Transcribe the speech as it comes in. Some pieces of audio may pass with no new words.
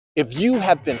If you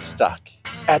have been stuck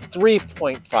at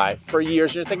 3.5 for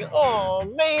years, you're thinking, oh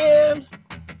man,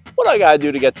 what do I gotta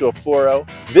do to get to a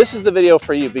 4.0? This is the video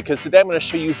for you because today I'm gonna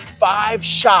show you 5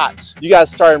 shots you gotta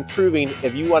start improving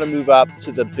if you wanna move up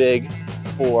to the big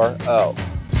 4.0.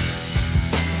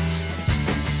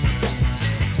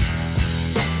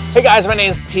 Hey guys, my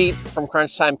name is Pete from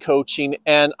Crunch Time Coaching,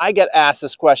 and I get asked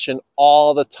this question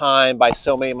all the time by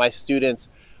so many of my students.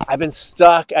 I've been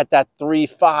stuck at that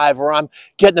 3.5 or I'm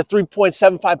getting a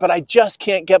 3.75, but I just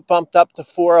can't get bumped up to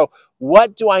 4.0.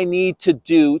 What do I need to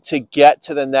do to get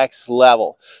to the next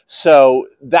level? So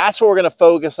that's what we're gonna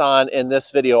focus on in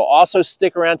this video. Also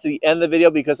stick around to the end of the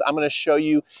video because I'm gonna show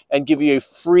you and give you a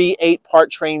free 8-part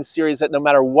training series that no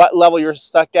matter what level you're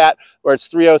stuck at, whether it's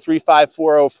 3.0, 3.5,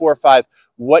 4.0, 4.5,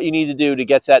 what you need to do to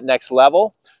get to that next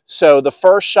level. So the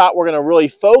first shot we're gonna really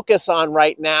focus on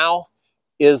right now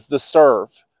is the serve.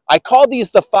 I call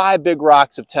these the 5 big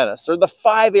rocks of tennis. They're the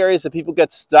 5 areas that people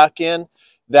get stuck in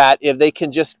that if they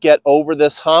can just get over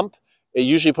this hump, it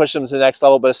usually pushes them to the next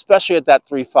level, but especially at that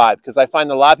 3.5, because I find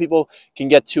a lot of people can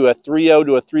get to a 3.0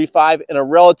 to a 3.5 in a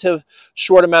relative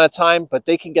short amount of time, but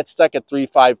they can get stuck at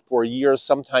 3.5 for years,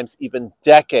 sometimes even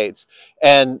decades.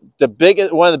 And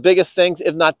one of the biggest things,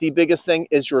 if not the biggest thing,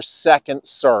 is your second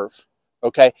serve,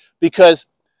 okay? Because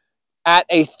at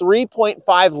a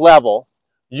 3.5 level,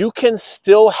 you can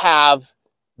still have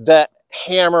the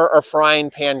hammer or frying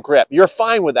pan grip. You're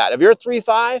fine with that. If you're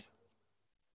 3.5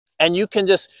 and you can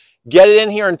just get it in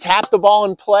here and tap the ball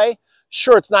and play,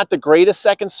 sure, it's not the greatest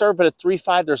second serve, but at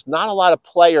 3.5, there's not a lot of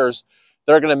players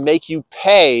that are going to make you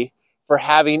pay for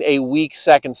having a weak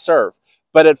second serve.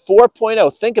 But at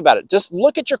 4.0, think about it. Just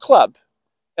look at your club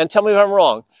and tell me if I'm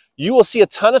wrong. You will see a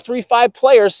ton of 3.5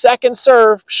 players, second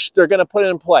serve, they're going to put it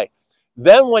in play.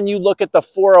 Then when you look at the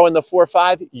 4.0 and the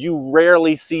 4.5, you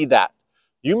rarely see that.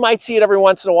 You might see it every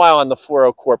once in a while on the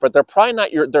 4.0 court, but they're probably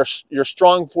not your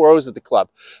strong 4.0s at the club.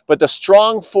 But the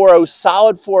strong 4.0s,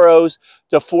 solid 4.0s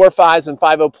to 4.5s and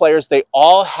 5.0 players, they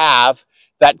all have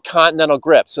that continental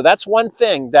grip. So that's one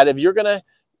thing that if you're going to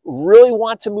really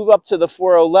want to move up to the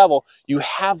 4.0 level, you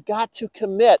have got to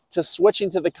commit to switching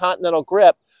to the continental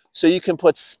grip so you can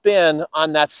put spin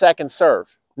on that second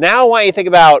serve. Now I want you to think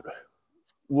about,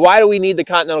 why do we need the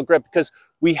continental grip? Because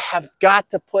we have got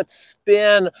to put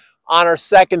spin on our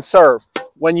second serve.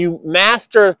 When you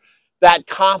master that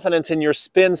confidence in your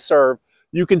spin serve,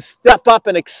 you can step up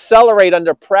and accelerate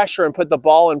under pressure and put the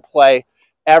ball in play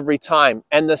every time.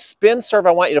 And the spin serve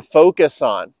I want you to focus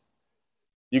on.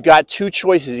 You got 2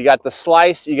 choices. You got the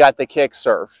slice, you got the kick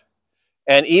serve.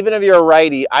 And even if you're a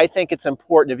righty, I think it's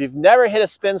important, if you've never hit a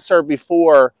spin serve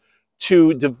before,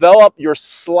 to develop your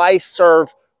slice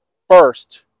serve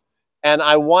first. And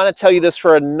I want to tell you this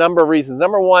for a number of reasons.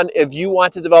 Number one, if you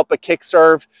want to develop a kick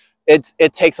serve, it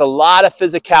takes a lot of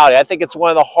physicality. I think it's one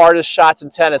of the hardest shots in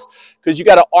tennis because you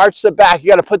got to arch the back, you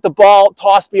got to put the ball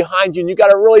tossed behind you, and you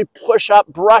got to really push up,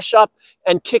 brush up,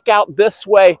 and kick out this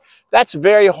way. That's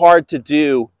very hard to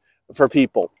do for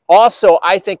people. Also,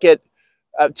 I think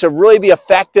to really be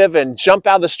effective and jump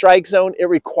out of the strike zone, it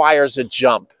requires a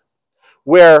jump.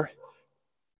 Where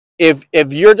if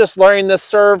you're just learning this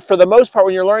serve, for the most part,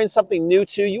 when you're learning something new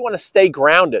too, you want to stay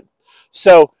grounded.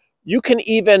 So you can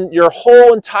even, your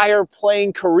whole entire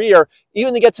playing career,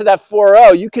 even to get to that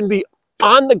 4.0, you can be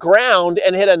on the ground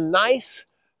and hit a nice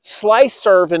slice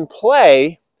serve and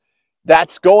play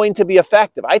that's going to be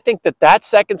effective. I think that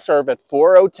second serve at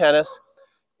 4.0 tennis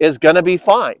is going to be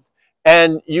fine.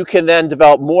 And you can then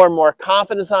develop more and more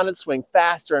confidence on it, swing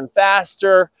faster and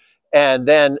faster, and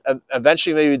then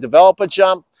eventually maybe develop a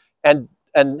jump.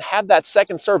 And have that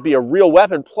second serve be a real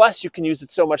weapon. Plus, you can use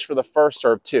it so much for the first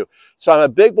serve too. So I'm a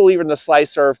big believer in the slice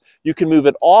serve. You can move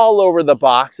it all over the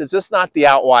box. It's just not the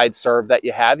out wide serve that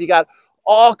you have. You got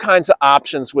all kinds of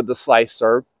options with the slice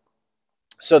serve.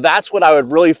 So that's what I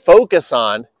would really focus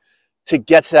on to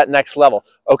get to that next level.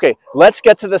 Okay, let's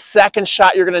get to the second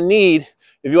shot you're going to need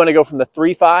if you want to go from the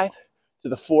 3.5 to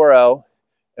the 4.0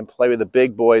 and play with the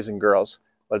big boys and girls.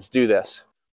 Let's do this.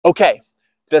 Okay.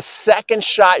 The second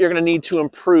shot you're going to need to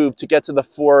improve to get to the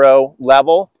 4.0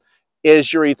 level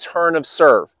is your return of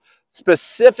serve,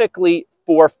 specifically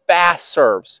for fast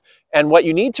serves. And what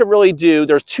you need to really do,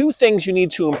 there's 2 things you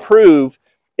need to improve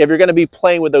if you're going to be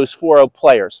playing with those 4.0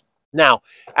 players. Now,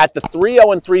 at the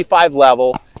 3.0 and 3.5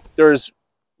 level, there's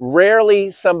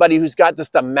rarely somebody who's got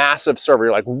just a massive server.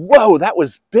 You're like, whoa, that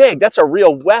was big. That's a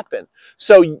real weapon.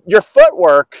 So your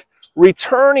footwork,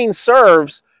 returning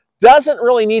serves, doesn't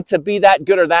really need to be that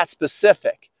good or that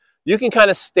specific. You can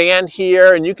kind of stand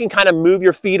here and you can kind of move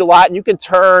your feet a lot and you can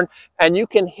turn and you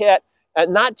can hit,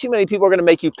 and not too many people are going to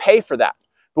make you pay for that.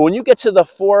 But when you get to the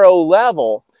 4.0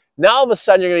 level, Now all of a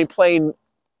sudden you're going to be playing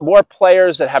more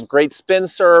players that have great spin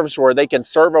serves where they can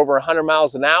serve over 100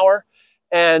 miles an hour.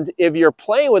 And if you're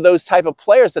playing with those type of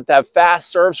players that have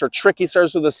fast serves or tricky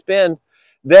serves with a spin,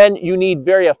 then you need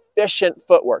very efficient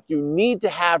footwork. You need to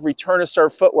have return to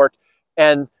serve footwork.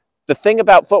 And the thing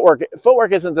about footwork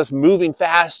isn't just moving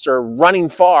fast or running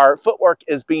far. Footwork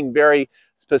is being very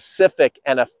specific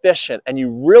and efficient. And you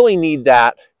really need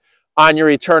that on your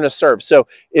return to serve. So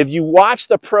if you watch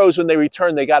the pros when they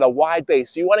return, they got a wide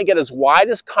base. So you want to get as wide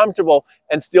as comfortable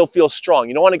and still feel strong.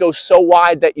 You don't want to go so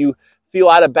wide that you feel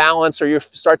out of balance or you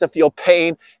start to feel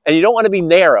pain, and you don't want to be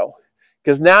narrow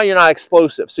because now you're not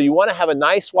explosive. So you want to have a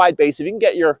nice wide base. If you can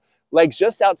get your legs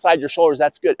just outside your shoulders,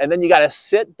 that's good. And then you got to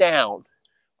sit down.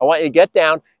 I want you to get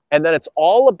down, and then it's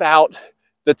all about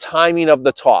the timing of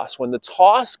the toss. When the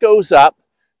toss goes up,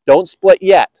 don't split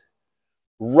yet.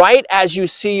 Right as you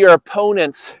see your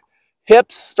opponent's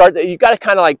hips start, you got to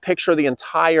kind of like picture the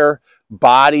entire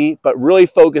body, but really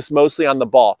focus mostly on the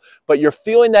ball. But you're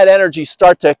feeling that energy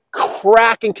start to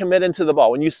crack and commit into the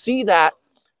ball. When you see that,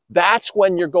 that's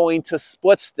when you're going to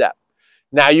split step.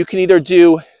 Now you can either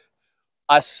do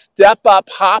a step up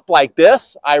hop like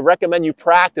this. I recommend you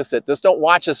practice it. Just don't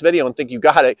watch this video and think you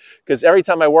got it, because every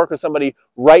time I work with somebody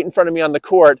right in front of me on the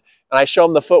court and I show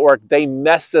them the footwork, they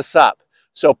mess this up.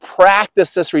 So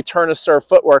practice this return to serve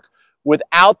footwork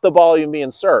without the ball even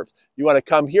being served. You want to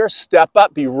come here, step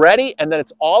up, be ready, and then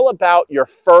it's all about your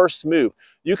first move.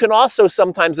 You can also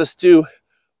sometimes just do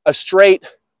a straight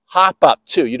hop up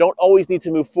too. You don't always need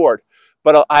to move forward.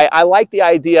 But I like the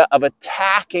idea of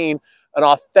attacking an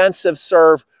offensive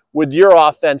serve with your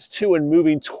offense too and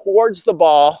moving towards the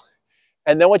ball.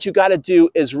 And then what you got to do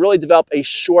is really develop a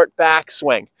short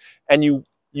backswing. And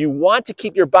you want to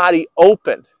keep your body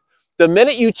open. The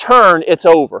minute you turn, it's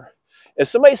over. If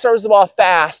somebody serves the ball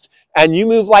fast and you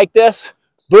move like this,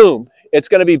 boom, it's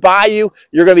going to be by you,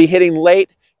 you're going to be hitting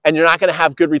late, and you're not going to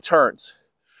have good returns.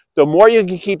 The more you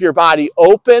can keep your body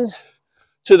open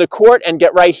to the court and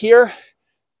get right here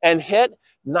and hit,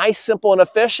 nice, simple, and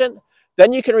efficient,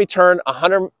 then you can return a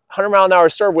 100-mile-an-hour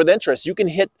serve with interest. You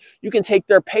can take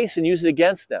their pace and use it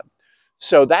against them.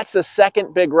 So that's the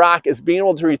second big rock, is being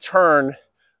able to return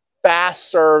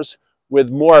fast serves with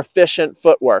more efficient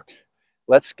footwork.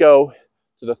 Let's go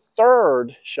to the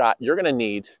third shot you're going to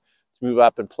need to move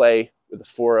up and play with the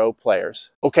 4-0 players.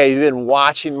 Okay, you've been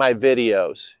watching my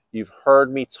videos. You've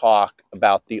heard me talk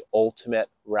about the ultimate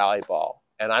rally ball.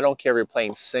 And I don't care if you're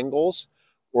playing singles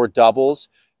or doubles,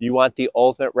 you want the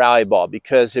ultimate rally ball,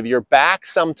 because if you're back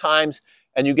sometimes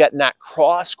and you get in that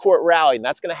cross-court rally, and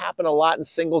that's going to happen a lot in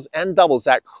singles and doubles,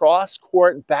 that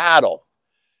cross-court battle,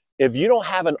 if you don't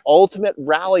have an ultimate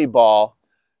rally ball,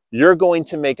 you're going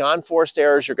to make unforced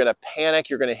errors, you're going to panic,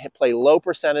 you're going to play low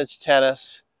percentage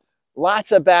tennis.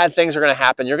 Lots of bad things are going to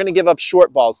happen. You're going to give up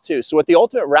short balls too. So what the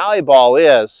ultimate rally ball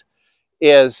is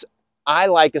I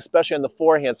like, especially on the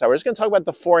forehand side. We're just going to talk about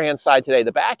the forehand side today.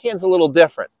 The backhand's a little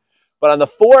different. But on the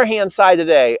forehand side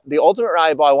today, the ultimate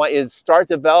rally ball I want you to start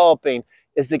developing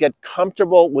is to get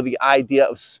comfortable with the idea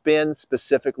of spin,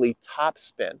 specifically top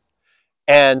spin.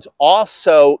 And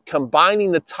also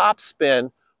combining the top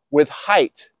spin with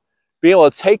height. Being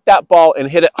able to take that ball and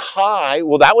hit it high,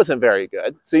 well, that wasn't very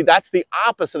good. See, that's the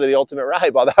opposite of the ultimate rally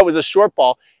ball. That was a short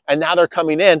ball, and now they're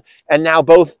coming in, and now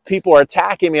both people are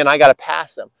attacking me, and I got to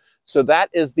pass them. So that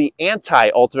is the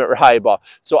anti-ultimate rally ball.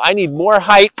 So I need more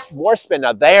height, more spin.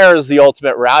 Now there's the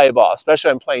ultimate rally ball, especially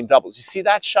when I'm playing doubles. You see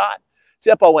that shot? See,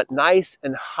 that ball went nice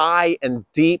and high and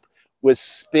deep with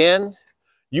spin.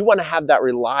 You want to have that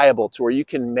reliable to where you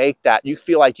can make that. You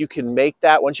feel like you can make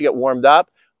that once you get warmed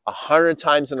up 100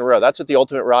 times in a row. That's what the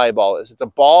ultimate rally ball is. It's a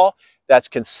ball that's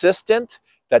consistent,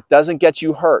 that doesn't get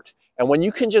you hurt. And when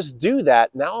you can just do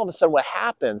that, now all of a sudden what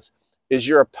happens is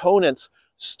your opponents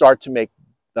start to make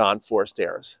non-forced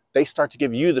errors. They start to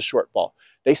give you the short ball.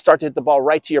 They start to hit the ball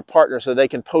right to your partner so they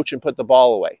can poach and put the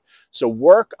ball away. So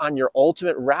work on your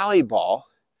ultimate rally ball,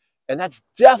 and that's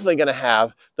definitely going to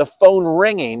have the phone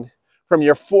ringing from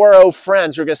your 4-0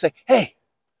 friends who are going to say, hey,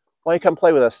 why don't you come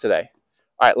play with us today?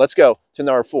 All right, let's go to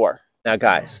number 4. Now,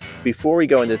 guys, before we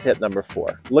go into tip number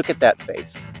 4, look at that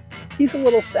face. He's a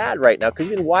little sad right now because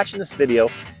you've been watching this video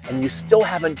and you still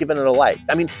haven't given it a like.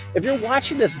 I mean, if you're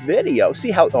watching this video,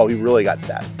 see how, oh, he really got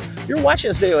sad. If you're watching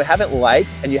this video and haven't liked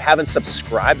and you haven't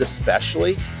subscribed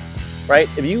especially, right?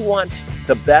 If you want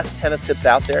the best tennis tips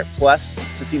out there, plus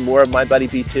to see more of my buddy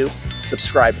B2,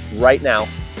 subscribe right now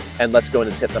and let's go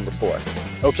into tip number 4.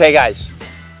 Okay, guys,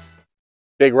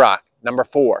 big rock, number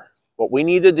 4. What we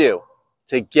need to do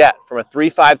to get from a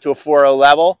 3-5 to a 4-0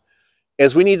 level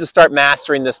is we need to start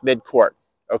mastering this mid-court,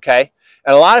 okay?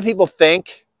 And a lot of people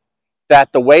think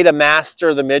that the way to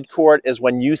master the midcourt is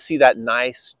when you see that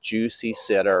nice, juicy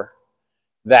sitter,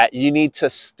 that you need to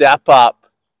step up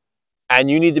and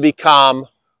you need to become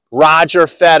Roger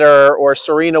Federer or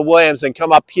Serena Williams and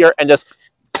come up here and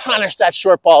just punish that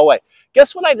short ball away.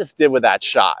 Guess what I just did with that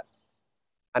shot?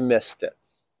 I missed it,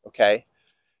 okay?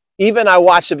 Even I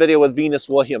watched a video with Venus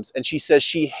Williams, and she says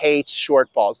she hates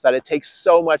short balls, that it takes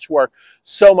so much work,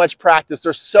 so much practice.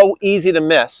 They're so easy to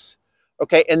miss,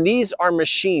 okay? And these are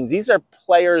machines. These are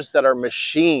players that are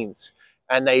machines,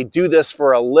 and they do this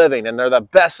for a living, and they're the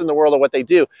best in the world at what they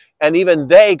do. And even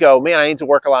they go, man, I need to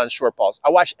work a lot on short balls. I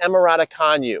watched Emma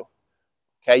Raducanu,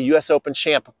 okay, U.S. Open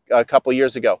champ a couple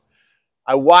years ago.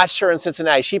 I watched her in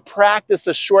Cincinnati. She practiced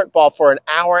the short ball for an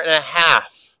hour and a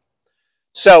half.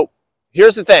 So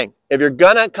here's the thing. If you're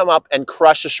going to come up and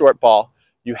crush a short ball,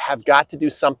 you have got to do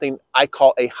something I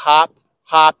call a hop,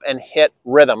 hop, and hit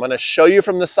rhythm. I'm going to show you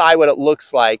from the side what it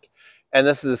looks like. And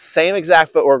this is the same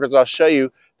exact footwork as I'll show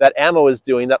you that Emma was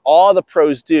doing, that all the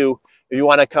pros do if you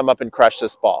want to come up and crush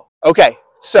this ball. Okay,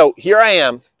 so here I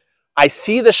am. I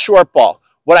see the short ball.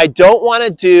 What I don't want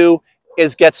to do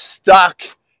is get stuck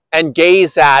and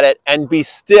gaze at it and be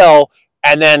still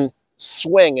and then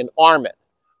swing and arm it.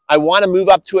 I want to move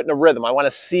up to it in a rhythm. I want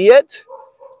to see it,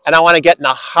 and I want to get in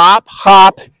a hop,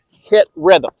 hop, hit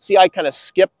rhythm. See how I kind of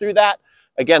skip through that?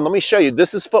 Again, let me show you.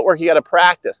 This is footwork you got to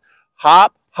practice.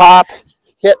 Hop, hop,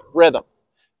 hit rhythm.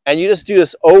 And you just do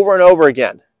this over and over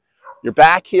again. You're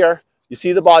back here. You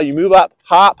see the ball. You move up.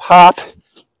 Hop, hop,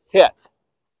 hit.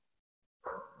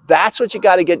 That's what you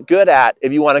got to get good at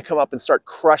if you want to come up and start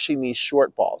crushing these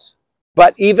short balls.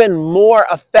 But even more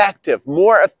effective,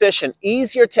 more efficient,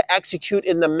 easier to execute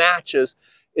in the matches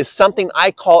is something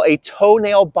I call a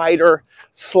toenail biter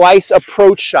slice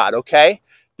approach shot, okay?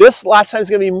 This lots of times is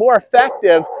going to be more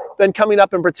effective than coming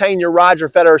up and pretending you're Roger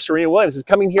Federer or Serena Williams. Is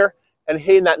coming here and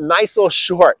hitting that nice little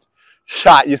short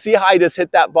shot. You see how I just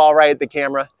hit that ball right at the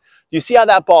camera? Do you see how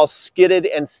that ball skidded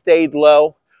and stayed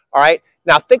low? All right.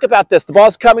 Now think about this. The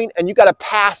ball's coming and you got to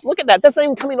pass. Look at that. That's not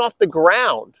even coming off the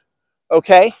ground.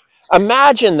 Okay.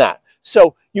 Imagine that.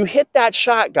 So you hit that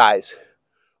shot, guys.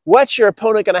 What's your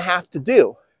opponent going to have to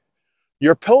do?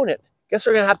 Your opponent, guess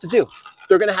what they're going to have to do?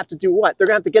 They're going to have to do what? They're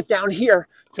going to have to get down here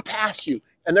to pass you.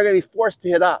 And they're going to be forced to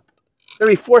hit up. They're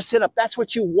going to be forced to hit up. That's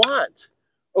what you want.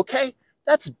 Okay?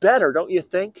 That's better, don't you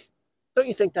think? Don't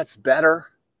you think that's better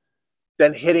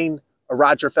than hitting a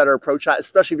Roger Federer approach shot,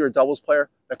 especially if you're a doubles player?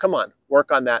 Now, come on,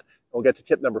 work on that. We'll get to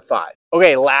tip number 5.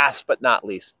 Okay, last but not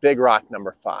least, big rock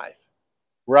number 5.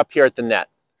 We're up here at the net.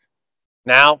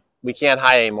 Now, we can't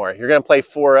hide anymore. You're going to play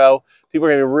 4-0. People are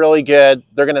going to be really good.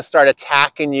 They're going to start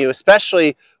attacking you,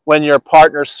 especially when your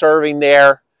partner's serving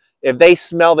there. If they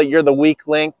smell that you're the weak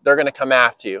link, they're going to come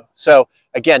after you. So,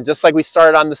 again, just like we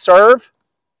started on the serve,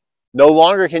 no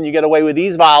longer can you get away with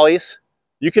these volleys.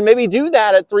 You can maybe do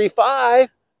that at 3-5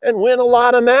 and win a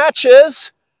lot of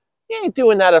matches. You ain't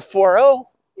doing that at 4-0.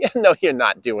 Yeah, no, you're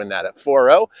not doing that at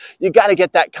 4-0. You got to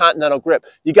get that continental grip.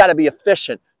 You got to be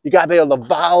efficient. You got to be able to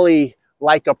volley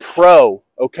like a pro,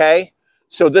 okay?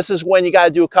 So this is when you got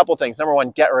to do a couple things. Number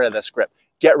one, get rid of this grip.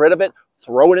 Get rid of it.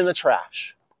 Throw it in the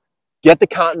trash. Get the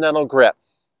continental grip,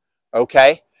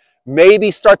 okay? Maybe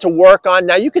start to work on,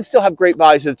 now you can still have great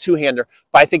volleys with a two-hander,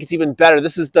 but I think it's even better.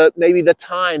 This is maybe the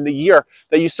time, the year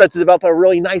that you start to develop a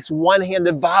really nice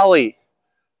one-handed volley,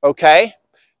 okay?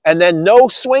 And then no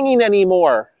swinging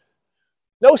anymore.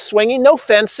 No swinging, no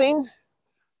fencing.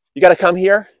 You got to come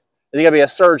here and you got to be a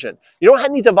surgeon. You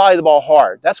don't need to volley the ball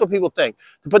hard. That's what people think.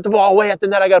 To put the ball away at the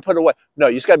net, I got to put it away. No,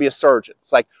 you just got to be a surgeon.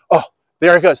 It's like, oh,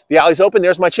 there it goes. The alley's open.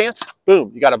 There's my chance.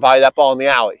 Boom. You got to volley that ball in the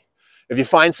alley. If you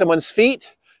find someone's feet,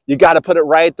 you got to put it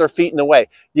right at their feet in the way.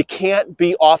 You can't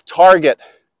be off target.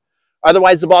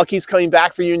 Otherwise, the ball keeps coming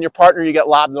back for you and your partner. You get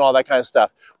lobbed and all that kind of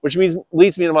stuff. Which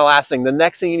leads me to my last thing. The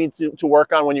next thing you need to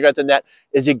work on when you're at the net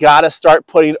is you got to start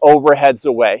putting overheads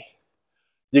away.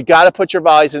 You got to put your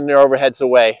volleys in their overheads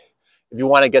away if you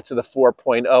want to get to the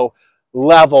 4.0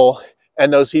 level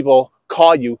and those people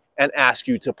call you and ask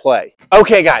you to play.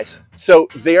 Okay, guys, so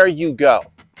there you go.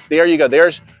 There you go.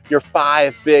 There's your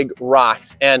 5 big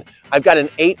rocks. And I've got an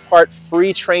 8-part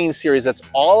free training series that's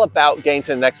all about getting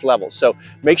to the next level. So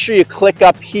make sure you click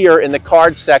up here in the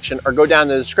card section or go down in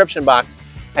the description box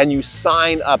and you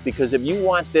sign up, because if you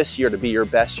want this year to be your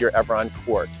best year ever on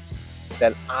court,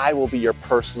 then I will be your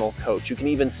personal coach. You can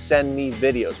even send me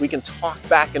videos. We can talk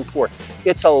back and forth.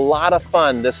 It's a lot of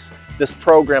fun, this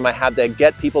program I have to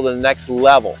get people to the next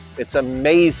level. It's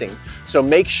amazing. So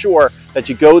make sure that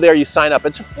you go there, you sign up.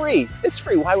 It's free. It's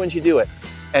free. Why wouldn't you do it?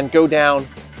 And go down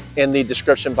in the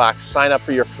description box, sign up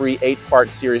for your free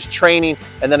 8-part series training.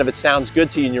 And then if it sounds good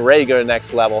to you and you're ready to go to the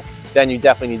next level, then you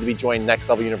definitely need to be joining Next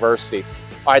Level University.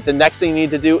 All right, the next thing you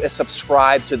need to do is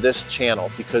subscribe to this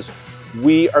channel, because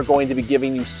we are going to be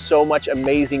giving you so much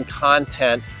amazing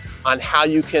content on how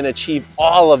you can achieve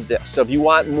all of this. So if you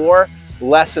want more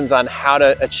lessons on how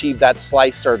to achieve that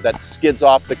slice serve that skids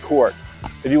off the court,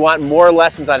 if you want more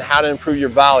lessons on how to improve your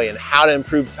volley and how to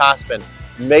improve topspin,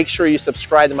 make sure you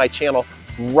subscribe to my channel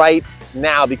right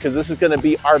now, because this is going to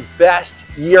be our best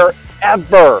year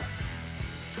ever.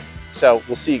 So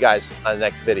we'll see you guys on the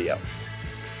next video.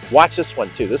 Watch this one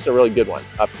too. This is a really good one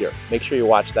up here. Make sure you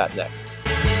watch that next.